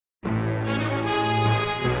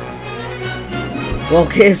Well,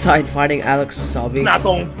 KSI fighting Alex Wassabi. Not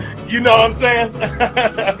gon', you know what I'm saying?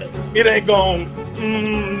 It ain't gon',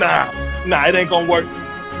 nah, it ain't gonna work.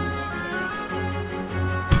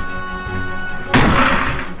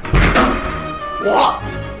 What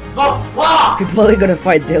the fuck? He's probably gonna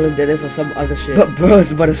fight Dylan Dennis or some other shit. But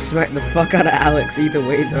bro's about to smack the fuck out of Alex either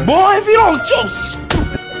way though. Boy, if you don't just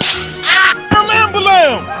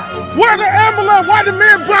ambulance! Where the ambulance? Why the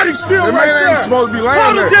man body still right there? Ain't supposed to be laying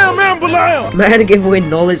Call the there. damn ambulance! Man gave away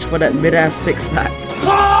knowledge for that mid-ass six-pack.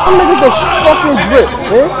 Them niggas the fucking drip,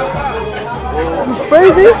 man. You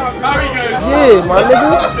crazy? Yeah, my nigga.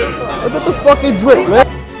 Look at the fucking drip, man.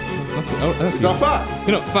 He's not fat.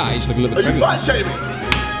 You're not fat, you just look a little bit Are you fat shaming?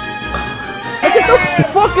 Look at the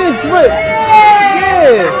fucking drip.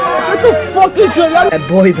 Yeah. Look at the fucking drip. That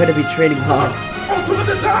boy better be training hard. Ultimate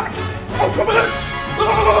attack! Ultimate!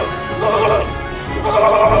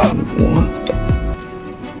 What?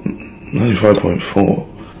 95.4.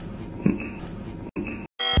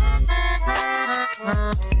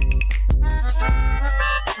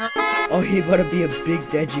 Oh, he better be a big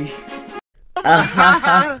Deji.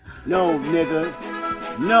 No, nigga.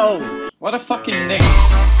 No. What a fucking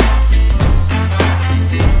nigga.